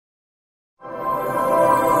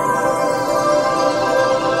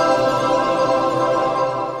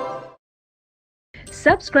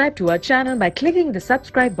Subscribe to our channel by clicking the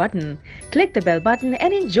subscribe button. Click the bell button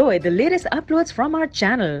and enjoy the latest uploads from our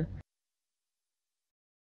channel.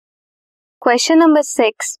 Question number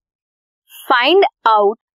 6. Find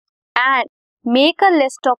out and make a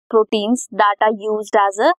list of proteins that are used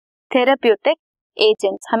as a therapeutic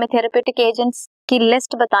agents. हमें therapeutic agents की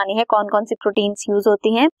list बतानी है, कौन कौन सी proteins use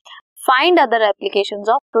होती हैं. Find other applications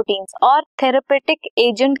of proteins, और therapeutic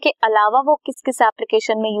agent के अलावा वो किस किस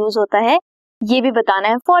एप्लीकेशन में यूज होता है ये भी बताना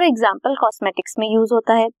है. फॉर एग्जांपल कॉस्मेटिक्स में यूज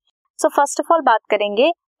होता है. सो फर्स्ट ऑफ ऑल बात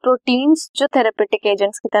करेंगे प्रोटीन्स जो थेरेपेटिक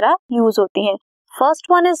एजेंट्स की तरह यूज होती हैं.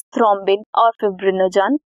 फर्स्ट वन इज थ्रोम्बिन और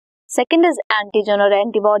फिब्रिनोजन, सेकंड इज एंटीजन और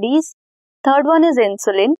antibodies, third one is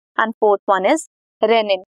insulin and fourth one is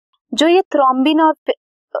rennin. जो ये थ्रोम्बिन और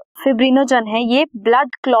फिब्रिनोजन है ये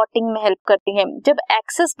ब्लड क्लॉटिंग में हेल्प करती है. जब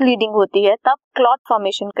एक्सेस ब्लीडिंग होती है तब क्लॉट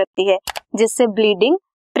फॉर्मेशन करती है जिससे ब्लीडिंग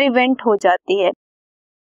प्रिवेंट हो जाती है.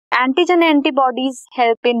 Antigen antibodies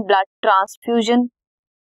help in blood transfusion.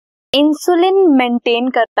 Insulin maintain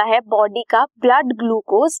करता है बॉडी का blood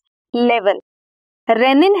glucose level.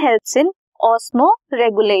 Rennin helps in osmo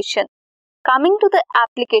regulation. Coming to the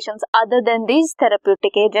applications other than these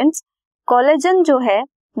therapeutic agents, collagen जो है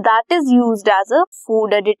that is used as a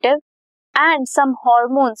food additive and some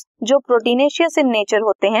hormones जो proteinaceous in nature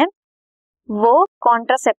होते हैं वो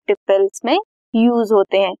contraceptive pills में use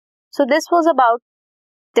होते हैं. So this was about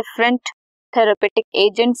different therapeutic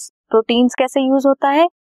agents, proteins कैसे यूज होता है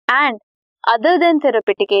and other than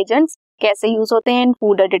therapeutic agents कैसे यूज होते हैं इन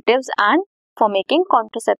food additives and for making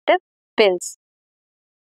contraceptive pills.